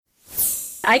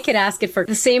I could ask it for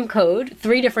the same code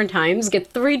 3 different times, get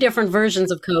 3 different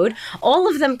versions of code. All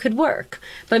of them could work,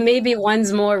 but maybe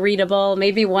one's more readable.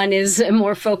 Maybe one is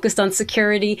more focused on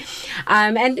security.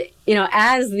 And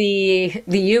as the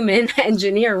human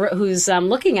engineer who's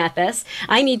looking at this,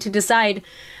 I need to decide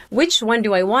which one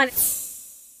do I want.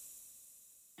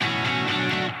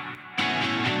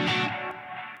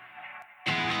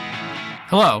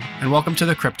 Hello, and welcome to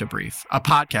the Crypto Brief, a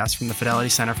podcast from the Fidelity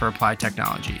Center for Applied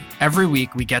Technology. Every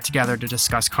week, we get together to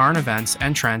discuss current events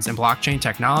and trends in blockchain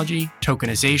technology,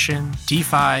 tokenization,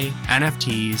 DeFi,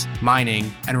 NFTs,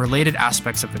 mining, and related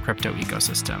aspects of the crypto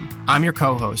ecosystem. I'm your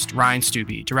co-host, Ryan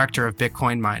Stubbe, Director of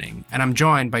Bitcoin Mining, and I'm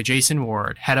joined by Jason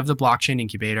Ward, Head of the Blockchain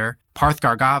Incubator, Parth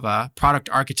Gargava, Product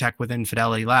Architect within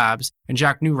Fidelity Labs, and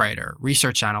Jack Newreiter,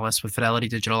 Research Analyst with Fidelity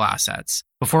Digital Assets.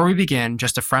 Before we begin,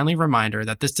 just a friendly reminder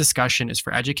that this discussion is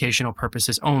for educational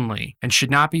purposes only and should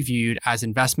not be viewed as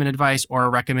investment advice or a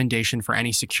recommendation for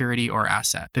any security or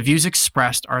asset. The views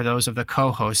expressed are those of the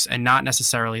co-hosts and not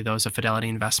necessarily those of Fidelity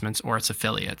Investments or its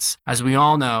affiliates. As we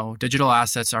all know, digital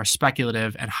assets are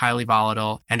speculative and highly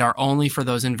volatile and are only for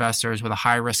those investors with a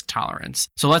high risk tolerance.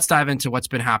 So let's dive into what's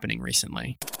been happening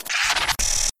recently.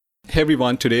 Hey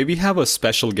everyone, today we have a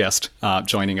special guest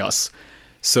joining us.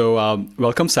 So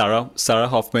welcome Sarah. Sarah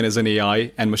Hoffman is an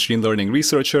AI and machine learning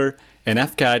researcher in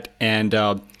FCAT,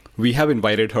 and we have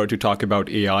invited her to talk about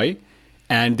AI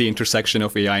and the intersection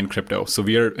of AI and crypto. So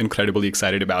we are incredibly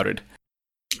excited about it.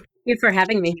 Thank you for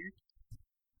having me here.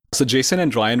 So Jason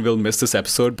and Ryan will miss this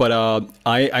episode, but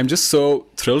I'm just so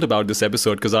thrilled about this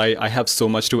episode because I have so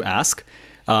much to ask.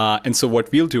 And so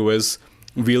what we'll do is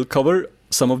we'll cover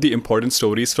some of the important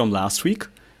stories from last week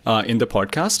in the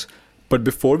podcast. But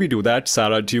before we do that,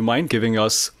 Sarah, do you mind giving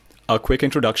us a quick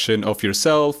introduction of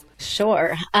yourself?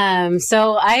 Sure.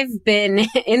 So I've been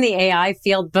in the AI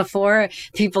field before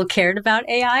people cared about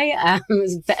AI.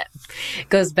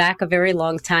 Goes back a very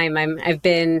long time. I've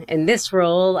been in this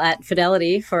role at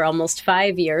Fidelity for almost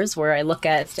 5 years, where I look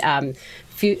at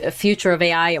future of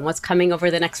AI and what's coming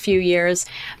over the next few years.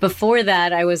 Before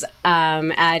that, I was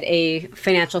at a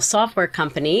financial software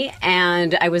company,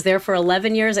 and I was there for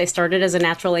 11 years. I started as a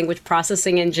natural language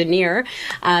processing engineer,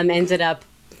 ended up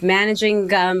managing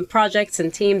projects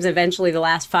and teams. Eventually, the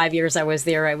last 5 years I was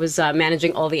there, I was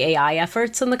managing all the AI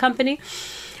efforts in the company.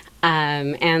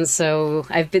 And so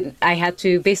I had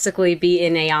to basically be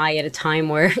in AI at a time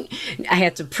where I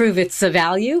had to prove its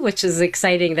value, which is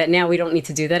exciting that now we don't need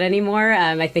to do that anymore.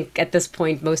 I think at this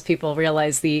point, most people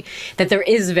realize that there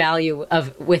is value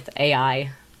with AI.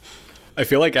 I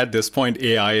feel like at this point,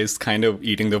 AI is kind of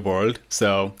eating the world.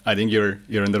 So I think you're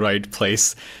in the right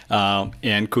place.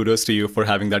 And kudos to you for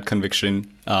having that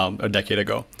conviction a decade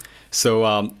ago.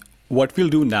 So what we'll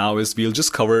do now is we'll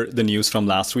just cover the news from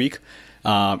last week.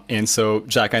 And so,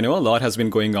 Jack, I know a lot has been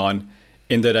going on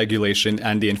in the regulation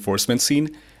and the enforcement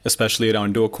scene, especially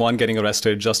around Do Kwon getting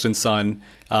arrested, Justin Sun.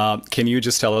 Can you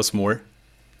just tell us more?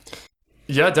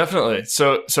 Yeah, definitely.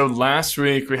 So last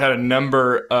week we had a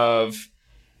number of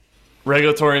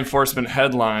regulatory enforcement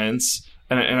headlines,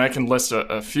 and I can list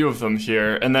a few of them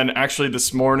here. And then actually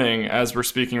this morning, as we're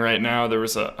speaking right now, there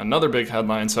was another big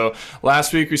headline. So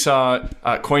last week we saw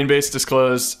Coinbase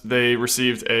disclosed they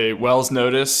received a Wells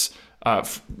notice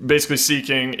basically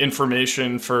seeking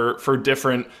information for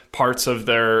different parts of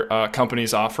their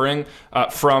company's offering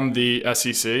from the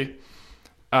SEC.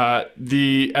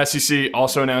 The SEC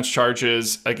also announced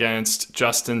charges against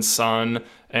Justin Sun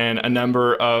and a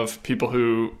number of people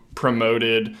who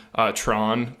promoted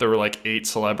Tron. There were like 8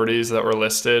 celebrities that were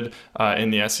listed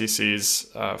in the SEC's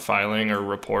filing or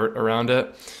report around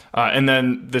it. And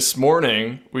then this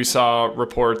morning, we saw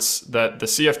reports that the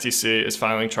CFTC is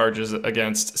filing charges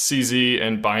against CZ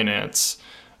and Binance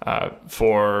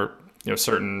for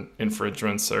certain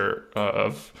infringements or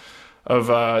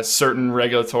of certain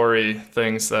regulatory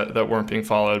things that weren't being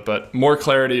followed. But more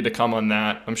clarity to come on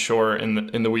that, I'm sure,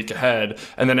 in the week ahead.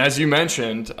 And then, as you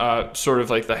mentioned, sort of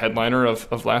like the headliner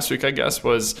of last week, I guess,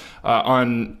 was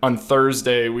on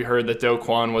Thursday, we heard that Do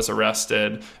Kwon was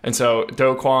arrested. And so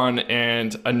Do Kwon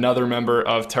and another member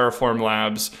of Terraform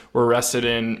Labs were arrested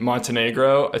in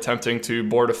Montenegro, attempting to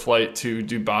board a flight to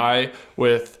Dubai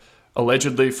with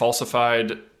allegedly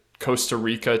falsified Costa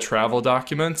Rica travel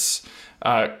documents.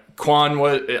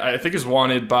 Kwon I think is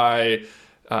wanted by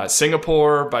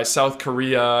Singapore, by South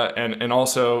Korea, and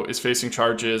also is facing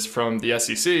charges from the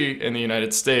SEC in the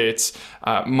United States.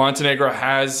 Montenegro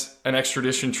has an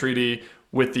extradition treaty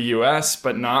with the US,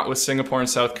 but not with Singapore and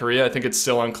South Korea. I think it's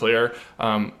still unclear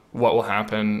what will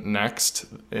happen next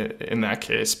in that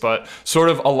case. But sort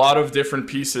of a lot of different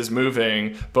pieces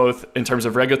moving, both in terms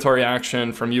of regulatory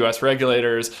action from US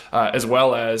regulators, as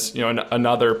well as,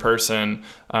 another person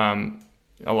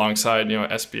alongside,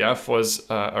 SBF was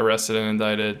arrested and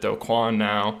indicted, Do Kwon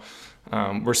now.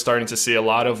 We're starting to see a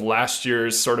lot of last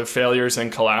year's sort of failures and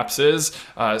collapses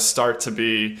start to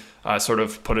be sort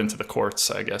of put into the courts,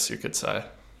 I guess you could say.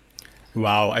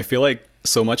 Wow, I feel like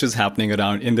so much is happening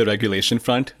around in the regulation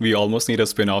front. We almost need a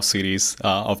spin-off series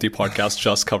of the podcast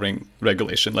just covering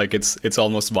regulation. Like it's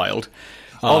almost wild.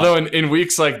 Although in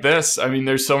weeks like this, I mean,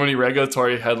 there's so many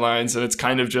regulatory headlines, and it's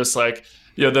kind of just like,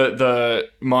 the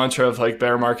mantra of like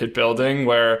bear market building,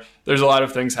 where there's a lot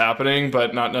of things happening,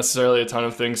 but not necessarily a ton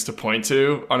of things to point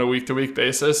to on a week-to-week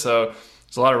basis. So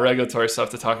there's a lot of regulatory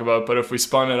stuff to talk about. But if we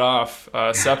spun it off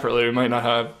separately, we might not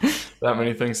have that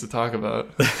many things to talk about.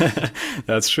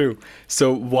 That's true.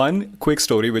 So one quick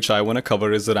story which I want to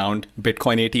cover is around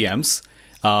Bitcoin ATMs.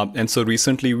 And so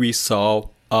recently we saw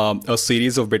a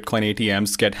series of Bitcoin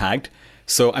ATMs get hacked.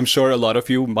 So I'm sure a lot of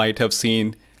you might have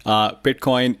seen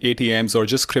Bitcoin ATMs or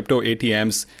just crypto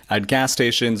ATMs at gas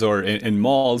stations or in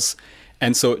malls.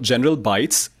 And so General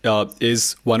Bytes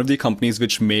is one of the companies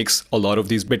which makes a lot of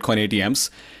these Bitcoin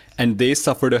ATMs. And they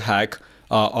suffered a hack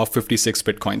of 56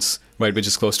 Bitcoins, right, which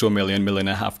is close to $1 million and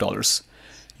a half.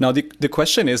 Now, the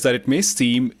question is that it may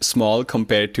seem small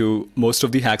compared to most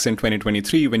of the hacks in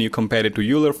 2023 when you compare it to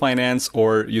Euler Finance,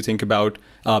 or you think about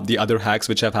the other hacks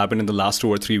which have happened in the last 2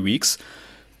 or 3 weeks.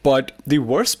 But the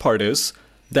worst part is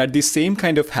that the same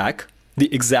kind of hack,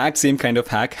 the exact same kind of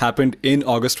hack, happened in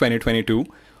August 2022,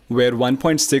 where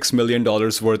 $1.6 million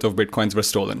worth of Bitcoins were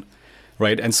stolen,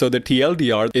 right? And so the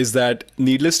TLDR is that,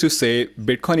 needless to say,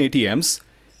 Bitcoin ATMs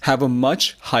have a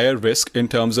much higher risk in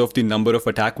terms of the number of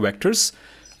attack vectors,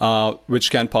 which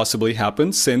can possibly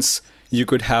happen, since you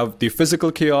could have the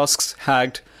physical kiosks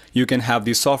hacked, you can have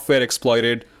the software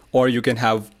exploited, or you can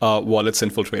have wallets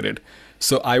infiltrated.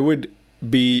 So I would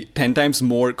be 10 times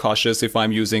more cautious if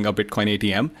I'm using a Bitcoin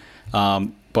ATM.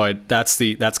 But that's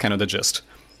kind of the gist.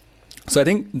 So I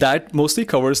think that mostly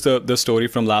covers the story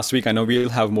from last week. I know we'll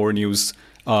have more news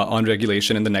on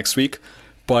regulation in the next week.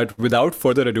 But without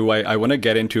further ado, I want to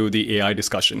get into the AI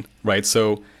discussion, right?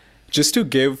 So just to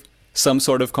give some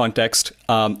sort of context,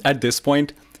 at this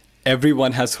point,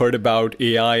 everyone has heard about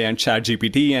AI and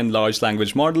ChatGPT and large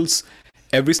language models.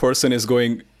 Every person is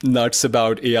going nuts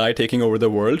about AI taking over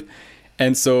the world.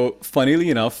 And so,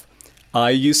 funnily enough, I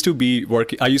used to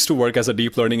work as a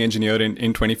deep learning engineer in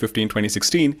 2015,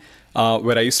 2016,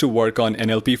 where I used to work on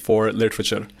NLP for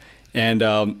literature. And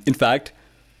in fact,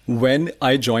 when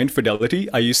I joined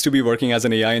Fidelity, I used to be working as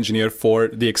an AI engineer for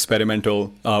the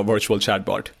experimental virtual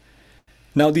chatbot.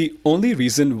 Now, the only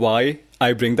reason why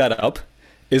I bring that up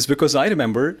is because I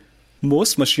remember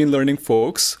most machine learning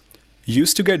folks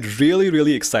used to get really,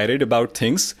 really excited about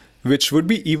things which would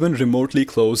be even remotely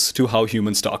close to how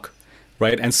humans talk,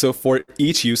 right? And so for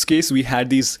each use case, we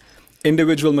had these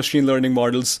individual machine learning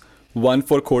models, one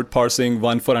for code parsing,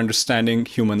 one for understanding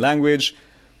human language,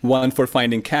 one for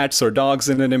finding cats or dogs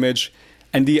in an image.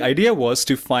 And the idea was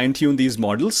to fine-tune these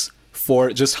models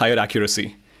for just higher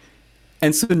accuracy.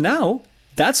 And so now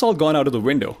that's all gone out of the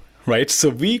window, right? So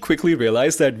we quickly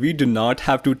realized that we do not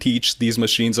have to teach these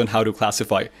machines on how to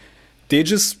classify. They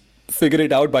just figure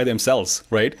it out by themselves,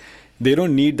 right? They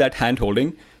don't need that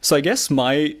hand-holding. So I guess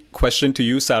my question to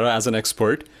you, Sarah, as an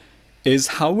expert, is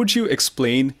how would you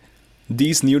explain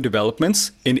these new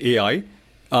developments in AI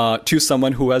to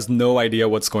someone who has no idea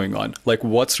what's going on? Like,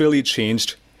 what's really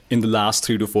changed in the last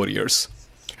 3 to 4 years?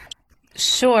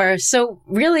 Sure. So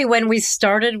really, when we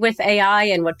started with AI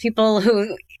and what people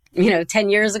who 10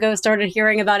 years ago started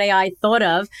hearing about AI thought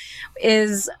of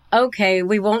is, okay,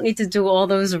 we won't need to do all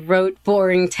those rote,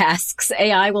 boring tasks.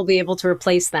 AI will be able to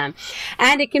replace them.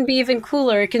 And it can be even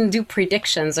cooler. It can do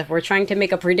predictions. If we're trying to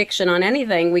make a prediction on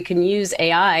anything, we can use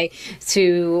AI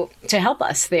to help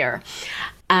us there.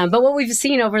 But what we've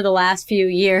seen over the last few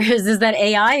years is that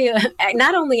AI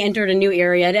not only entered a new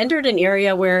area, it entered an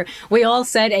area where we all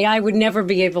said AI would never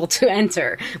be able to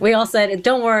enter. We all said,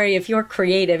 don't worry, if you're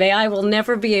creative, AI will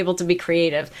never be able to be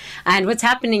creative. And what's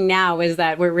happening now is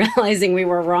that we're realizing we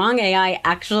were wrong. AI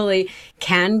actually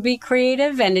can be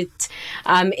creative, and it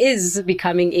is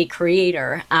becoming a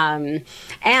creator. And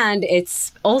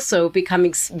it's also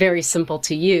becoming very simple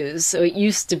to use. So it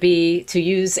used to be to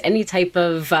use any type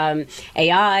of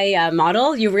AI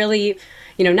model, you really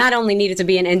not only needed to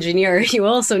be an engineer, you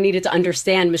also needed to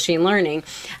understand machine learning.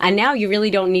 And now you really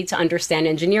don't need to understand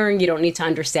engineering. You don't need to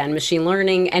understand machine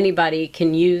learning. Anybody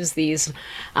can use these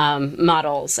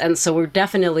models. And so we're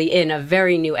definitely in a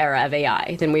very new era of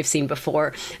AI than we've seen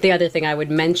before. The other thing I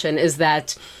would mention is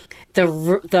that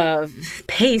the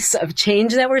pace of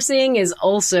change that we're seeing is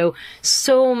also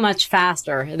so much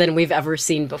faster than we've ever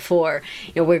seen before.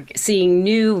 We're seeing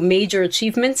new major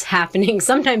achievements happening.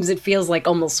 Sometimes it feels like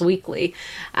almost weekly.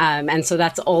 And so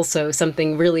that's also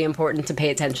something really important to pay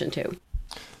attention to.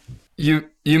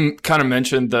 You kind of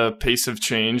mentioned the pace of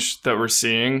change that we're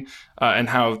seeing and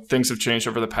how things have changed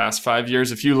over the past 5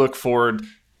 years. If you look forward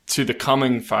to the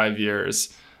coming 5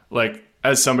 years, like,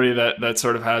 as somebody that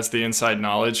sort of has the inside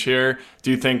knowledge here,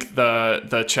 do you think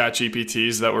the chat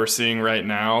GPTs that we're seeing right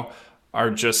now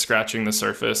are just scratching the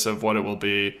surface of what it will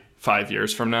be 5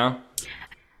 years from now?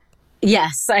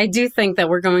 Yes, I do think that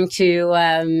we're going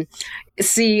to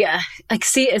see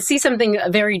something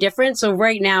very different. So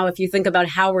right now, if you think about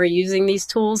how we're using these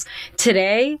tools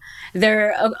today,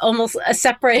 they're almost a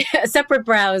separate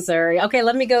browser. Okay,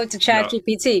 let me go to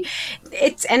ChatGPT.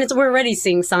 We're already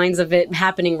seeing signs of it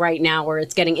happening right now, where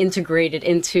it's getting integrated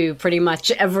into pretty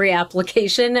much every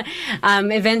application.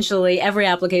 Eventually, every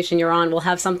application you're on will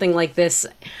have something like this.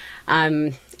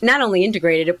 Not only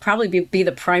integrated, it'll probably be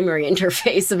the primary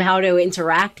interface of how to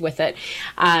interact with it.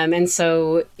 And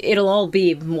so it'll all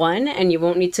be one, and you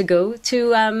won't need to go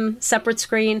to separate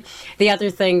screen. The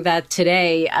other thing that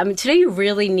today you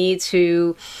really need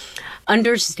to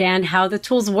understand how the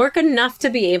tools work enough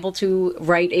to be able to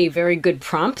write a very good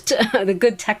prompt, the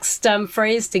good text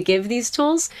phrase to give these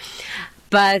tools.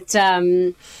 But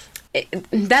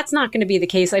that's not going to be the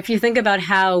case. If you think about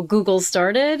how Google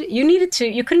started, you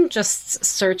couldn't just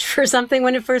search for something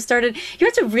when it first started. You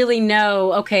had to really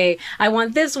know, okay, I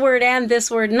want this word and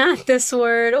this word, not this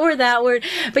word or that word.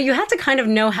 But you had to kind of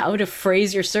know how to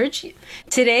phrase your search.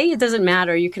 Today, it doesn't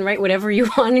matter. You can write whatever you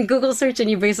want in Google search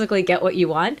and you basically get what you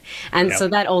want. And so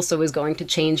that also is going to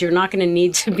change. You're not going to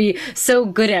need to be so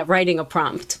good at writing a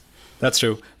prompt. That's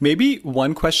true. Maybe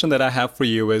one question that I have for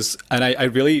you is, and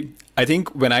I think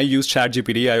when I use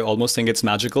ChatGPT, I almost think it's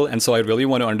magical. And so I really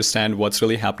want to understand what's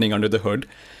really happening under the hood.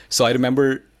 So I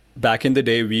remember back in the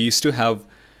day, we used to have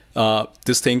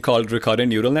this thing called recurrent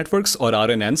neural networks, or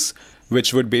RNNs,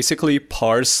 which would basically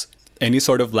parse any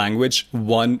sort of language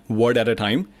one word at a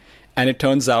time. And it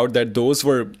turns out that those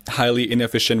were highly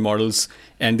inefficient models,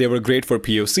 and they were great for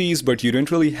POCs, but you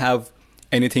didn't really have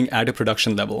anything at a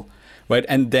production level, right?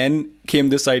 And then came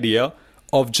this idea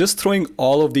of just throwing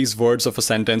all of these words of a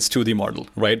sentence to the model,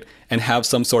 right? And have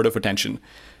some sort of attention.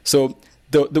 So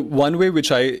the one way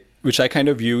which I kind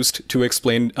of used to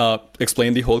explain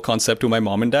the whole concept to my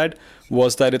mom and dad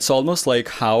was that it's almost like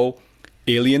how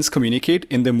aliens communicate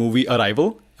in the movie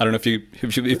Arrival. I don't know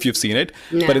if you've seen it,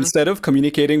 No. But instead of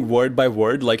communicating word by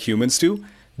word like humans do,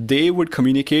 they would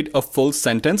communicate a full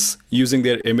sentence using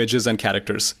their images and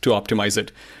characters to optimize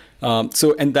it.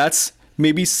 And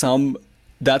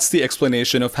that's the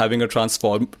explanation of having a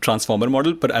transformer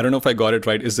model, but I don't know if I got it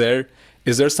right. Is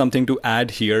there something to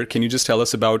add here? Can you just tell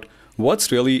us about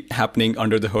what's really happening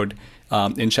under the hood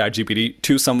in ChatGPT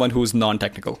to someone who's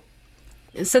non-technical?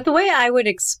 So the way I would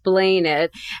explain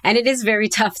it, and it is very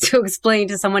tough to explain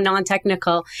to someone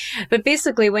non-technical, but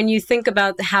basically when you think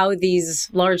about how these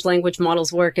large language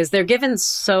models work, is they're given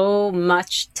so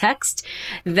much text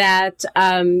that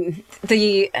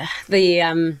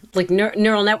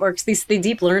neural networks, the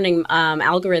deep learning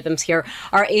algorithms here,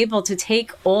 are able to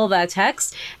take all that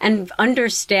text and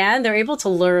understand. They're able to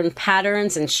learn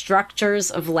patterns and structures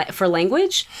for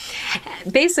language.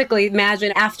 Basically,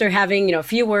 imagine after having a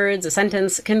few words, a sentence,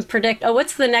 can predict,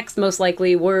 what's the next most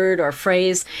likely word or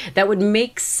phrase that would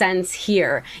make sense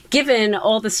here, given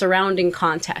all the surrounding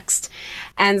context.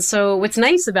 And so what's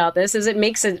nice about this is it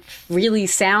makes it really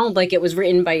sound like it was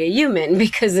written by a human,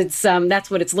 because it's that's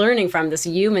what it's learning from, this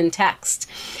human text.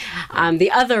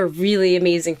 The other really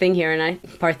amazing thing here,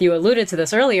 and Parth, you alluded to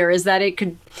this earlier, is that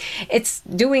it's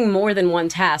doing more than one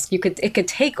task. It could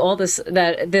take all this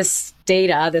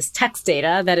data, this text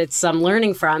data that it's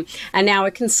learning from, and now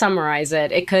it can summarize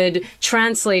it. It could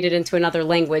translate it into another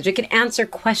language. It can answer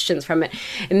questions from it.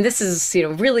 And this is,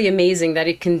 really amazing that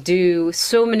it can do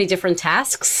so many different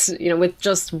tasks, with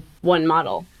just one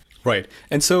model. Right.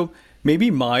 And so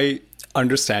maybe my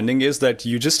understanding is that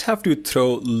you just have to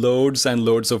throw loads and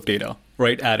loads of data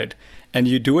right at it. And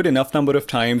you do it enough number of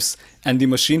times and the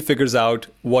machine figures out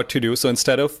what to do. So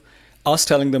instead of us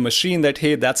telling the machine that,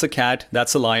 hey, that's a cat,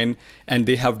 that's a lion, and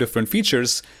they have different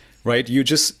features, right? You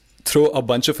just throw a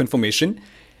bunch of information.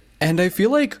 And I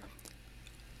feel like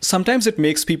sometimes it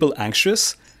makes people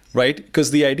anxious, right?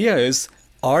 Because the idea is,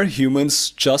 are humans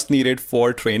just needed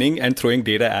for training and throwing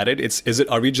data at it?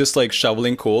 Are we just like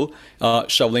shoveling coal,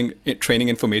 training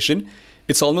information?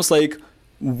 It's almost like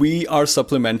we are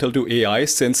supplemental to AI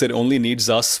since it only needs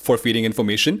us for feeding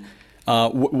information.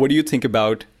 What do you think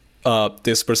about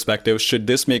this perspective? Should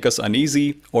this make us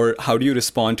uneasy, or how do you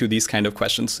respond to these kind of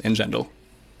questions in general?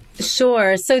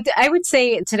 Sure. So I would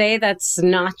say today that's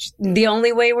not the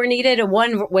only way we're needed.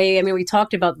 One way, I mean, we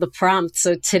talked about the prompt.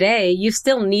 So today you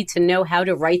still need to know how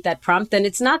to write that prompt, and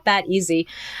it's not that easy.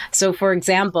 So for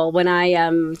example, when I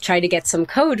try to get some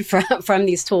code from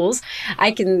these tools,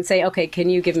 I can say, okay, can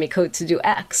you give me code to do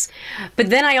X? But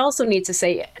then I also need to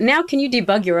say, now can you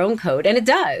debug your own code? And it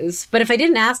does. But if I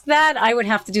didn't ask that, I would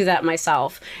have to do that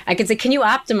myself. I could say, can you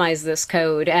optimize this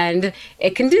code? And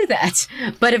it can do that.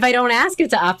 But if I don't ask it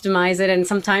to optimize it, and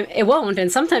sometimes it won't,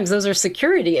 and sometimes those are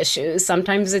security issues.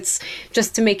 Sometimes it's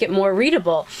just to make it more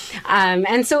readable.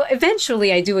 And so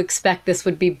eventually I do expect this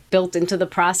would be built into the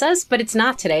process, but it's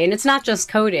not today. And it's not just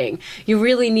coding. You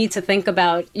really need to think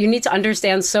about, you need to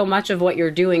understand so much of what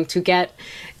you're doing to get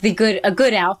a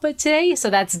good output today. So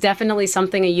that's definitely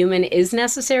something a human is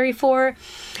necessary for.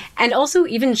 And also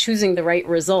even choosing the right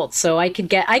results. So I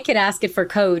could ask it for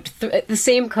code, the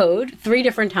same code 3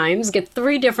 different times, get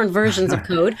 3 different versions of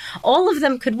code. All of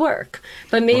them could work,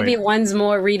 but maybe one's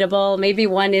more readable. Maybe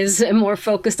one is more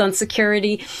focused on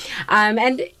security.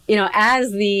 And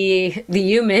as the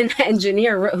human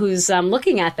engineer who's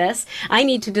looking at this, I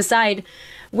need to decide,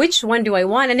 which one do I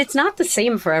want? And it's not the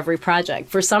same for every project.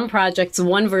 For some projects,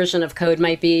 one version of code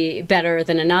might be better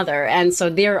than another. And so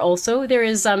there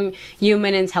is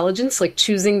human intelligence, like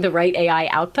choosing the right AI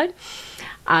output.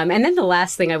 And then the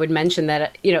last thing I would mention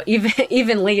that,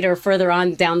 even later, further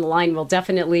on down the line, we'll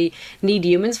definitely need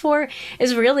humans for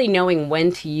is really knowing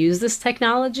when to use this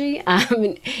technology.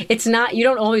 It's not, you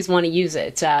don't always want to use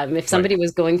it. If somebody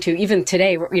was going to, even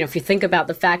today, if you think about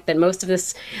the fact that most of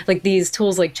this, like these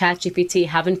tools like ChatGPT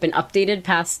haven't been updated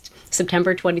past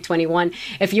September 2021,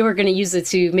 if you were going to use it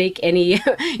to make any,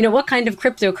 what kind of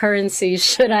cryptocurrency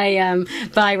should I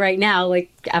buy right now? Like,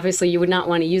 obviously, you would not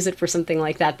want to use it for something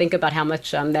like that. Think about how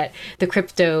much that the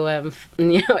crypto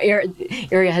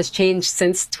area has changed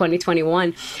since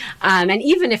 2021. And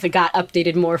even if it got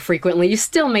updated more frequently, you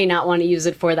still may not want to use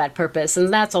it for that purpose.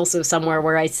 And that's also somewhere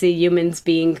where I see humans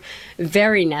being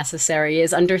very necessary,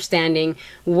 is understanding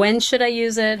when should I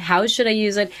use it? How should I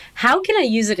use it? How can I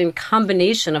use it in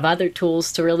combination of other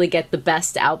tools to really get the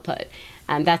best output?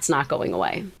 And that's not going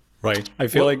away. Right. I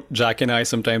feel like Jack and I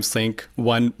sometimes think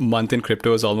 1 month in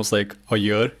crypto is almost like a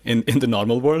year in the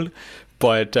normal world.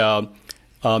 But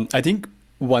I think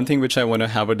one thing which I want to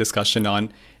have a discussion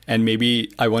on, and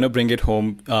maybe I want to bring it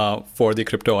home for the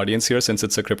crypto audience here, since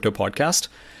it's a crypto podcast.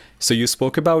 So you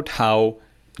spoke about how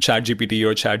ChatGPT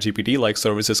or ChatGPT-like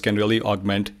services can really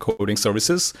augment coding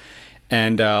services.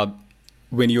 And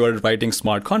when you are writing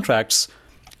smart contracts,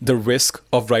 the risk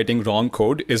of writing wrong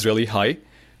code is really high.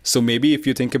 So maybe if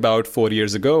you think about 4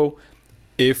 years ago,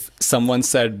 if someone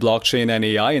said blockchain and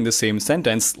AI in the same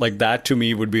sentence, like that to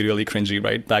me would be really cringy,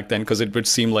 right? Back then, because it would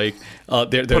seem like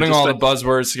they're putting all the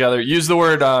buzzwords together. Use the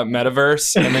word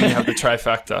metaverse, and then you have the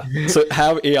trifecta. So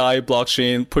have AI,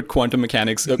 blockchain, put quantum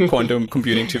mechanics, quantum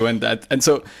computing too,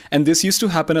 and this used to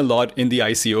happen a lot in the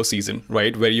ICO season,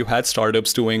 right? Where you had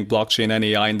startups doing blockchain and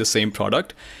AI in the same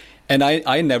product. And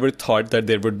I never thought that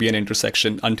there would be an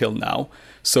intersection until now.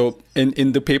 So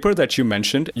in the paper that you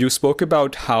mentioned, you spoke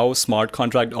about how smart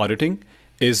contract auditing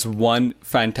is one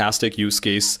fantastic use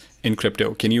case in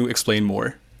crypto. Can you explain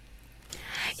more?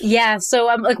 Yeah. So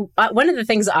one of the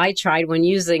things I tried when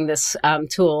using this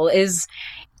tool is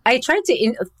I tried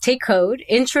to take code,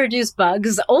 introduce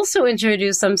bugs, also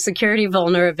introduce some security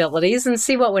vulnerabilities and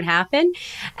see what would happen.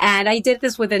 And I did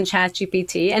this within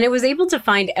ChatGPT, and it was able to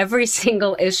find every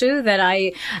single issue that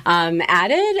I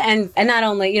added, and not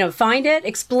only, find it,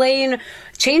 explain,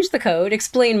 change the code,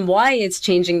 explain why it's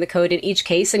changing the code in each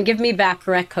case, and give me back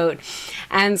correct code.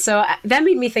 And so that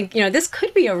made me think, this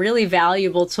could be a really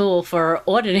valuable tool for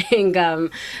auditing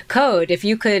code. If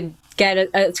you could get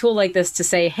a tool like this to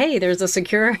say, hey, there's a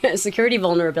security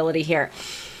vulnerability here.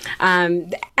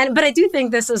 But I do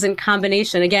think this is in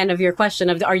combination, again, of your question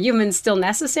of, are humans still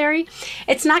necessary?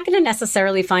 It's not going to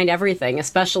necessarily find everything,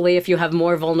 especially if you have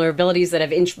more vulnerabilities that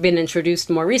have been introduced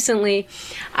more recently.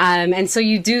 And so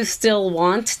you do still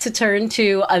want to turn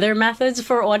to other methods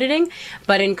for auditing.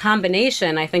 But in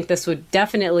combination, I think this would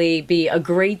definitely be a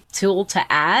great tool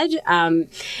to add.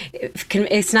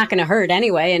 It's not going to hurt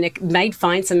anyway, and it might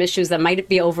find some issues that might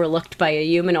be overlooked by a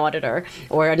human auditor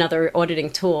or another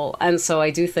auditing tool. And so I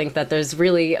do think that there's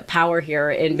really power here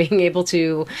in being able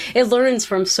to, it learns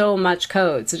from so much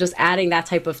code. So just adding that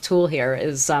type of tool here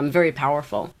is very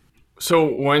powerful. So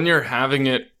when you're having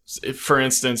it, for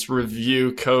instance,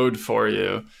 review code for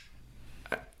you,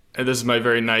 and this is my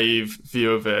very naive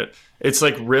view of it, it's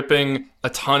like ripping a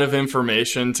ton of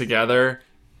information together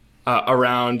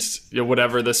around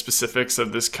whatever the specifics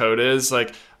of this code is.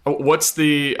 Like, what's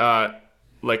the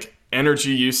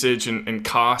energy usage and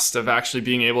cost of actually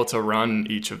being able to run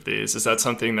each of these? Is that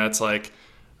something that's like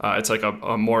it's like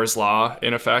a Moore's law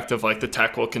in effect of like the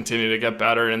tech will continue to get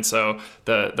better, and so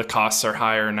the costs are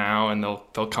higher now and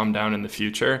they'll come down in the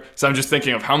future? So I'm just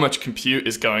thinking of how much compute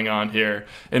is going on here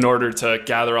in order to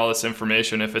gather all this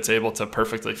information if it's able to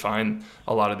perfectly find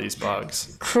a lot of these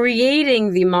bugs.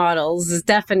 Creating the models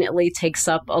definitely takes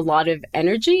up a lot of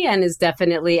energy and is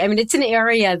definitely, I mean, it's an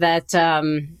area that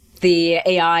the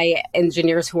AI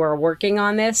engineers who are working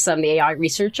on this, the AI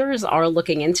researchers are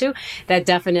looking into. That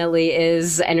definitely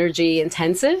is energy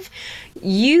intensive.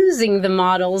 Using the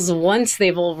models once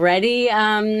they've already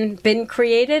been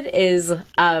created is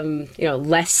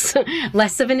less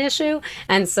of an issue.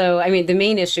 And so, I mean, the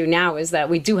main issue now is that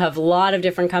we do have a lot of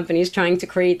different companies trying to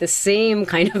create the same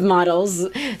kind of models.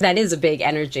 That is a big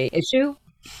energy issue.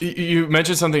 You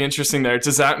mentioned something interesting there.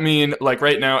 Does that mean, like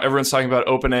right now, everyone's talking about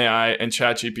OpenAI and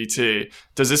ChatGPT?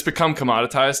 Does this become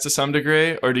commoditized to some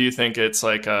degree? Or do you think it's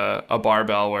like a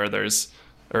barbell where there's,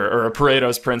 or a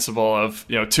Pareto's principle of,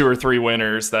 2 or 3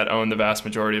 winners that own the vast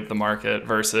majority of the market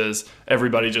versus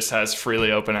everybody just has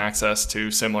freely open access to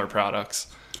similar products?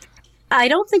 I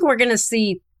don't think we're going to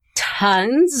see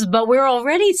tons, but we're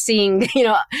already seeing,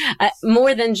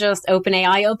 more than just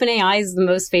OpenAI. OpenAI is the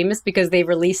most famous because they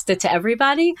released it to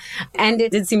everybody, and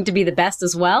it did seem to be the best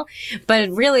as well. But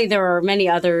really, there are many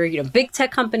other, big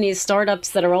tech companies,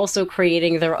 startups that are also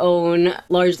creating their own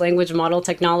large language model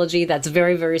technology that's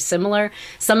very, very similar.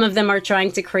 Some of them are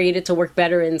trying to create it to work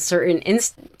better in certain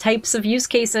types of use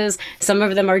cases. Some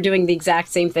of them are doing the exact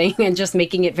same thing and just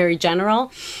making it very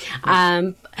general.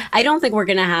 I don't think we're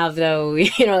going to have, though,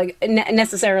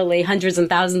 necessarily hundreds and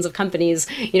thousands of companies,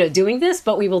 doing this,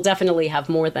 but we will definitely have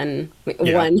more than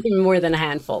one, more than a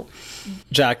handful.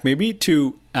 Jack, maybe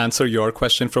to answer your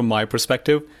question from my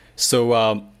perspective. So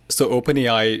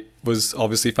OpenAI was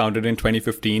obviously founded in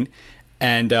 2015,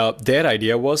 and their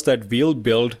idea was that we'll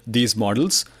build these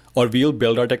models, or we'll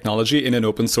build our technology in an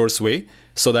open source way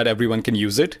so that everyone can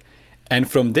use it. And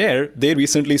from there, they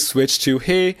recently switched to,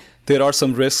 hey, there are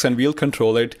some risks and we'll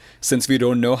control it. Since we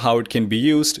don't know how it can be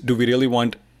used, do we really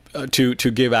want to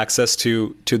give access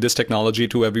to this technology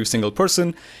to every single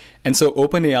person? And so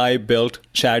OpenAI built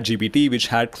ChatGPT, which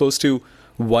had close to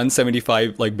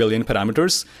 175 billion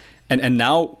parameters. And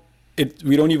now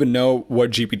we don't even know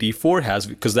what GPT-4 has,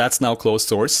 because that's now closed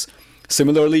source.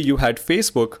 Similarly, you had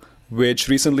Facebook, which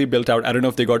recently built out, I don't know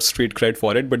if they got street cred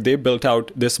for it, but they built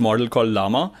out this model called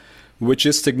Llama, which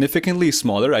is significantly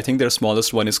smaller. I think their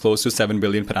smallest one is close to 7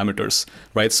 billion parameters,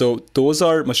 right? So those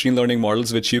are machine learning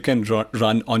models which you can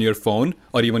run on your phone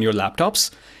or even your laptops.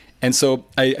 And so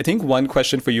I think one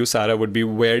question for you, Sarah, would be,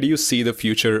 where do you see the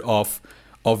future of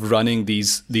running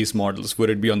these models?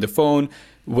 Would it be on the phone?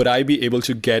 Would I be able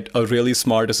to get a really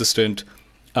smart assistant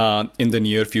in the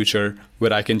near future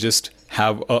where I can just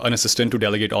have an assistant to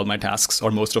delegate all my tasks or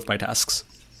most of my tasks?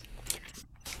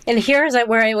 And here's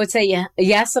where I would say,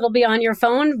 yes, it'll be on your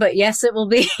phone, but yes, it will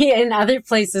be in other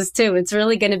places too. It's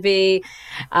really going to be,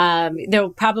 there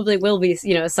probably will be,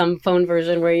 some phone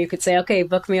version where you could say, okay,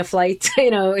 book me a flight,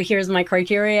 here's my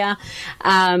criteria.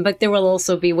 But there will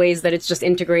also be ways that it's just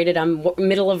integrated. I'm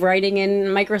middle of writing in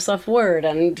Microsoft Word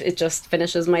and it just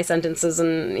finishes my sentences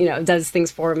and, does things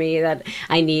for me that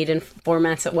I need and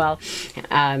formats it well.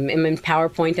 I'm in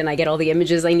PowerPoint and I get all the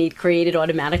images I need created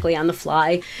automatically on the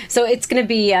fly. So it's going to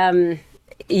be,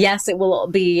 yes, it will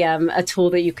be a tool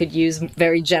that you could use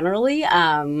very generally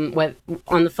on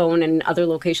the phone and other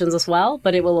locations as well,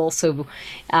 but it will also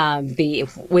be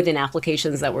within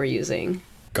applications that we're using.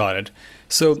 Got it.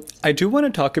 So I do want to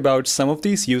talk about some of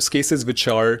these use cases which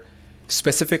are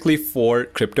specifically for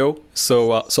crypto.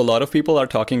 So a lot of people are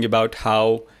talking about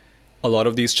how a lot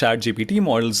of these ChatGPT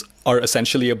models are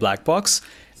essentially a black box.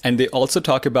 And they also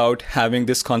talk about having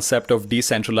this concept of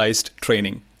decentralized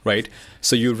training, right?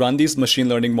 So you run these machine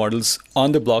learning models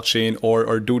on the blockchain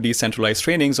or do decentralized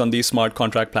trainings on these smart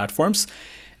contract platforms.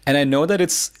 And I know that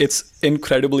it's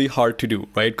incredibly hard to do,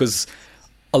 right? Because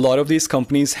a lot of these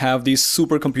companies have these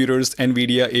supercomputers,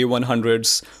 NVIDIA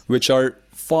A100s, which are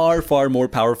far, far more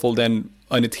powerful than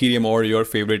an Ethereum or your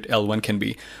favorite L1 can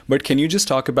be. But can you just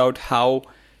talk about how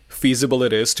feasible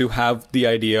it is to have the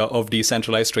idea of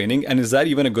decentralized training? And is that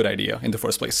even a good idea in the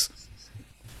first place?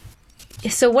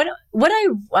 So what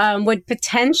I would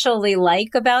potentially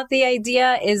like about the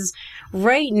idea is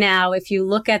right now, if you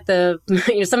look at the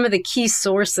some of the key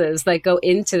sources that go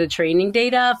into the training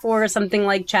data for something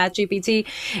like ChatGPT,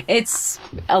 it's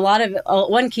a lot of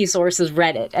one key source is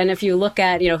Reddit, and if you look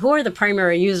at who are the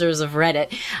primary users of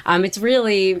Reddit, it's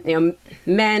really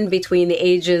men between the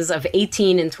ages of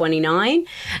 18 and 29,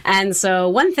 and so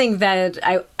one thing that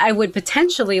I would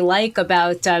potentially like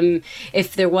about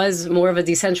if there was more of a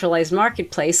decentralized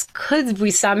marketplace, could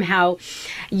we somehow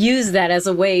use that as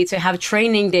a way to have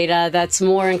training data that's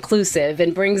more inclusive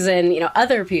and brings in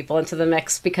other people into the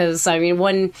mix? Because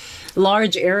one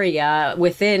large area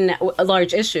within a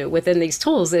large issue within these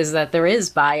tools is that there is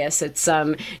bias. It's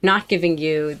not giving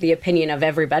you the opinion of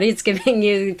everybody. It's giving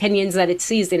you the opinions that it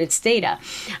sees in its data,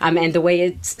 and the way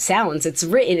it sounds. It's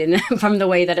written from the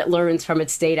way that it learns from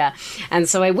its data. And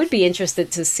so I would be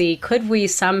interested to see, could we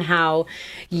somehow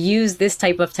use this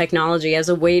type of technology as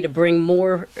a way to bring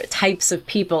more types of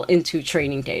people into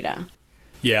training data?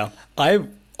 Yeah, I've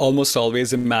almost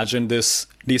always imagined this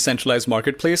decentralized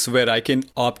marketplace where I can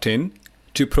opt in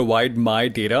to provide my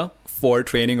data for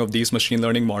training of these machine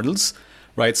learning models,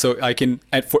 right? So I can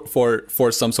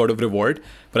for some sort of reward.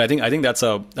 But I think that's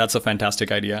a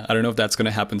fantastic idea. I don't know if that's going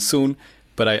to happen soon,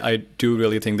 but I do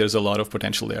really think there's a lot of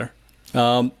potential there.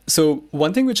 So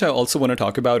one thing which I also want to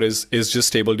talk about is just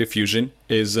stable diffusion,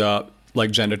 is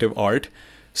like generative art.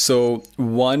 So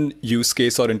one use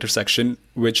case or intersection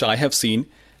which I have seen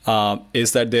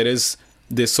is that there is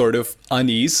this sort of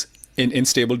unease in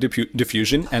stable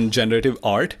diffusion and generative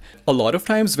art. A lot of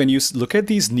times when you look at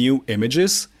these new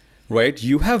images, right,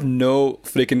 you have no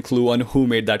freaking clue on who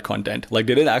made that content. Like,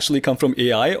 did it actually come from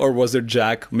AI, or was it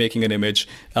Jack making an image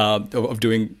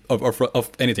of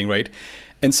anything, right?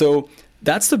 And so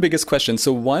that's the biggest question.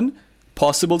 So one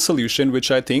possible solution,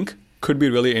 which I think could be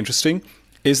really interesting,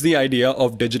 is the idea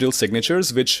of digital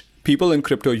signatures, which people in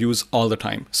crypto use all the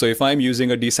time. So if I'm using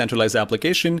a decentralized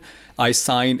application, I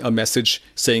sign a message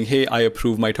saying, hey, I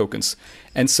approve my tokens.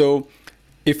 And so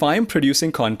if I'm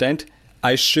producing content,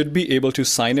 I should be able to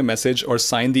sign a message or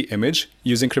sign the image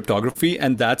using cryptography.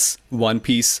 And that's one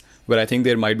piece where I think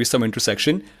there might be some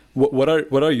intersection. What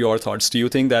are your thoughts? Do you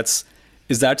think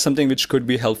is that something which could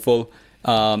be helpful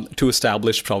to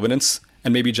establish provenance?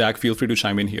 And maybe Jack, feel free to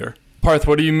chime in here. Parth,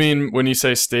 what do you mean when you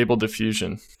say stable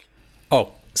diffusion?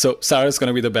 Oh, so Sarah's going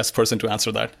to be the best person to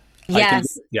answer that.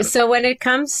 Yes. So when it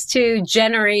comes to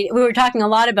we were talking a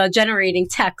lot about generating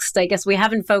text. I guess we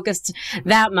haven't focused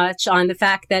that much on the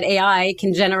fact that AI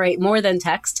can generate more than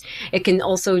text. It can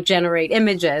also generate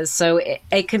images. So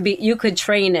it could be, you could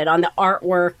train it on the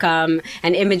artwork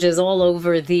and images all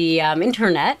over the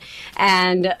internet,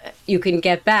 and you can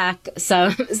get back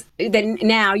then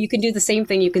now you can do the same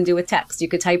thing you can do with text. You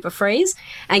could type a phrase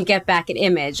and get back an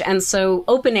image. And so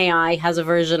OpenAI has a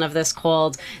version of this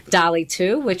called DALL-E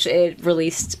 2, which it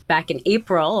released back in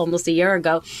April, almost a year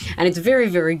ago. And it's very,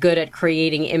 very good at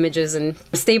creating images. And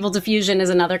Stable Diffusion is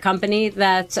another company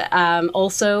that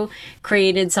also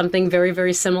created something very,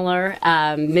 very similar.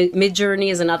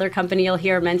 Midjourney is another company you'll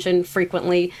hear mentioned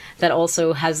frequently that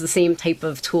also has the same type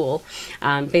of tool.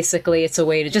 Basically, it's a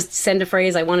way to just send a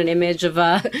phrase, I want an image of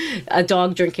a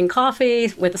dog drinking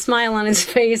coffee with a smile on his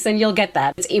face, and you'll get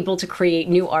that. It's able to create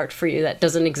new art for you that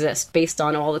doesn't exist based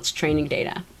on all its training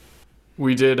data.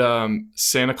 We did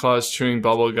Santa Claus chewing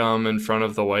bubble gum in front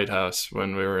of the White House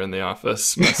when we were in the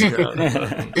office messing around with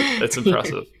it. It's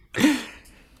impressive.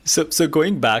 So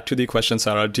going back to the question,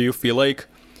 Sarah, do you feel like,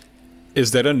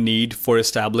 is there a need for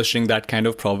establishing that kind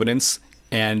of provenance?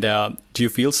 And do you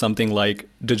feel something like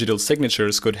digital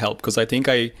signatures could help? Because I think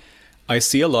I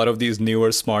see a lot of these newer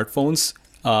smartphones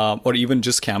or even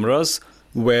just cameras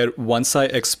where once I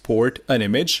export an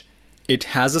image, it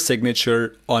has a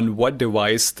signature on what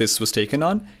device this was taken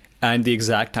on and the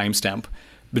exact timestamp.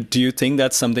 But do you think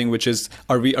that's something which is,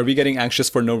 are we getting anxious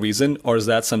for no reason, or is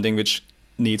that something which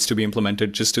needs to be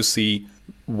implemented just to see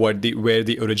where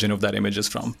the origin of that image is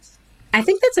from? I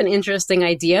think that's an interesting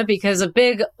idea, because a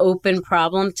big open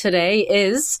problem today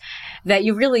is that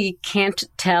you really can't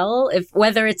tell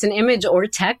whether it's an image or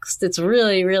text. It's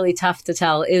really, really tough to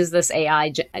tell, is this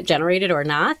AI generated or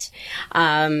not?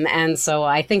 And so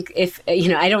I think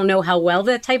I don't know how well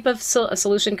that type of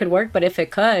solution could work, but if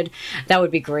it could, that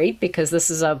would be great, because this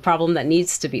is a problem that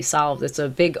needs to be solved. It's a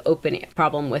big open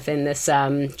problem within this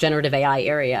generative AI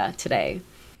area today.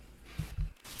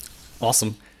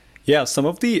 Awesome. Yeah, some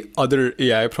of the other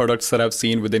AI products that I've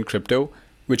seen within crypto,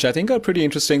 which I think are pretty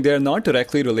interesting, they're not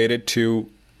directly related to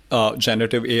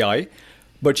generative AI,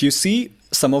 but you see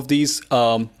some of these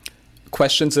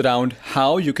questions around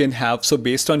how you can have, so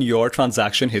based on your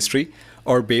transaction history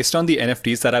or based on the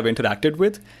NFTs that I've interacted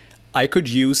with, I could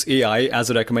use AI as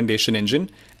a recommendation engine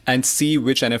and see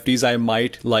which NFTs I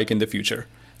might like in the future,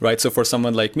 right? So for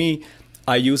someone like me,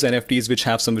 I use NFTs which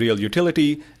have some real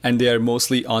utility, and they are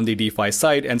mostly on the DeFi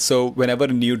side. And so whenever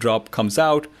a new drop comes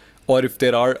out, or if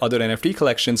there are other NFT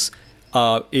collections,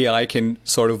 AI can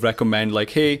sort of recommend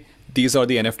like, hey, these are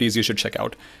the NFTs you should check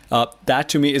out. That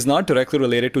to me is not directly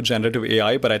related to generative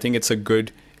AI, but I think it's a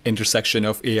good intersection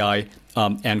of AI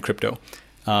and crypto.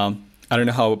 I don't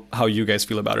know how you guys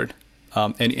feel about it.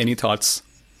 Any thoughts?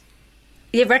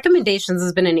 Yeah, recommendations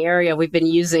has been an area we've been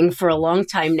using for a long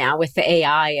time now with the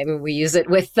AI. I mean, we use it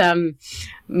with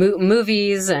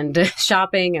movies and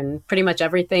shopping and pretty much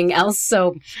everything else.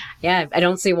 So, yeah, I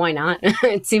don't see why not.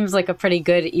 It seems like a pretty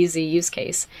good, easy use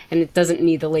case, and it doesn't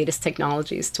need the latest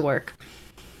technologies to work.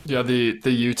 Yeah, the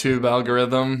YouTube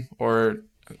algorithm or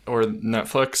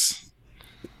Netflix,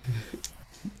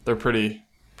 they're pretty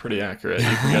accurate. You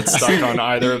can get stuck on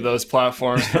either of those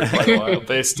platforms for quite a while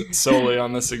based solely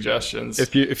on the suggestions.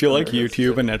 If you like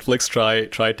YouTube and Netflix,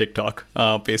 try TikTok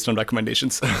based on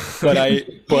recommendations.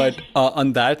 But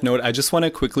on that note, I just want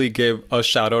to quickly give a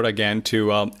shout out again to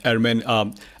Ermin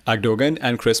Agdogan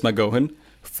and Chris McGohan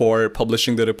for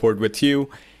publishing the report with you.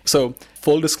 So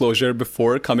full disclosure,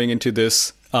 before coming into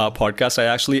this podcast, I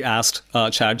actually asked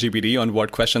ChatGPT on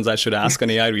what questions I should ask an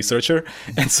AI researcher.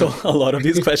 And so a lot of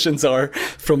these questions are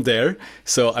from there.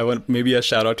 So I want maybe a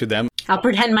shout out to them. I'll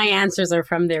pretend my answers are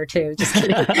from there too. Just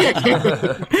kidding.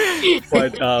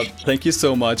 But thank you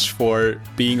so much for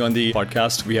being on the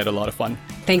podcast. We had a lot of fun.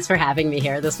 Thanks for having me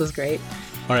here. This was great.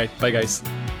 All right. Bye, guys.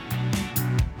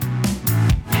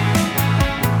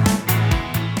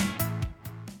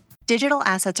 Digital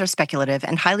assets are speculative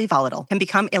and highly volatile, can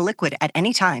become illiquid at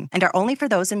any time, and are only for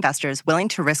those investors willing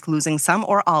to risk losing some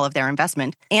or all of their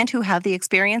investment and who have the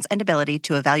experience and ability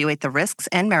to evaluate the risks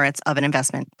and merits of an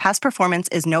investment. Past performance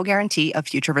is no guarantee of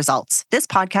future results. This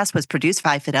podcast was produced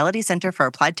by Fidelity Center for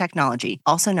Applied Technology,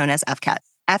 also known as FCAT.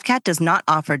 FCAT does not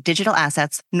offer digital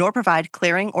assets nor provide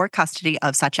clearing or custody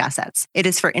of such assets. It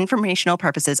is for informational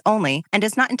purposes only and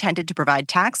is not intended to provide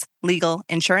tax, legal,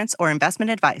 insurance, or investment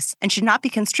advice, and should not be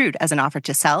construed as an offer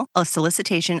to sell, a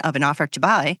solicitation of an offer to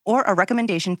buy, or a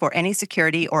recommendation for any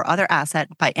security or other asset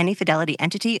by any Fidelity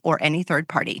entity or any third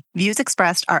party. Views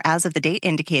expressed are as of the date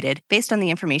indicated, based on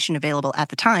the information available at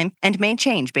the time, and may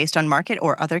change based on market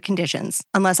or other conditions.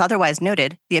 Unless otherwise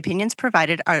noted, the opinions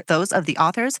provided are those of the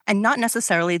authors and not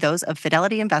necessarily those of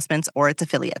Fidelity Investments or its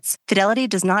affiliates. Fidelity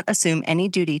does not assume any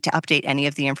duty to update any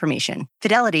of the information.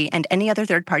 Fidelity and any other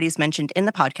third parties mentioned in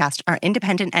the podcast are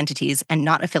independent entities and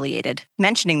not affiliated.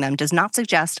 Mentioning them does not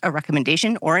suggest a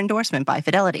recommendation or endorsement by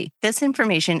Fidelity. This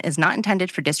information is not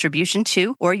intended for distribution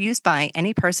to or use by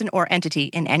any person or entity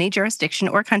in any jurisdiction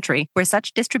or country where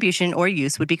such distribution or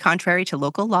use would be contrary to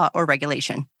local law or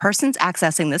regulation. Persons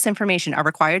accessing this information are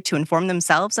required to inform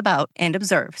themselves about and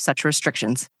observe such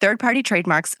restrictions. Third-party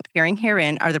trademarks appearing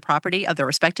herein are the property of the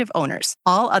respective owners.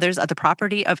 All others are the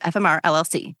property of FMR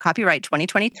LLC. Copyright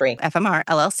 2023 FMR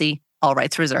LLC. All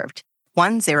rights reserved.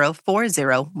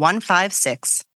 1040156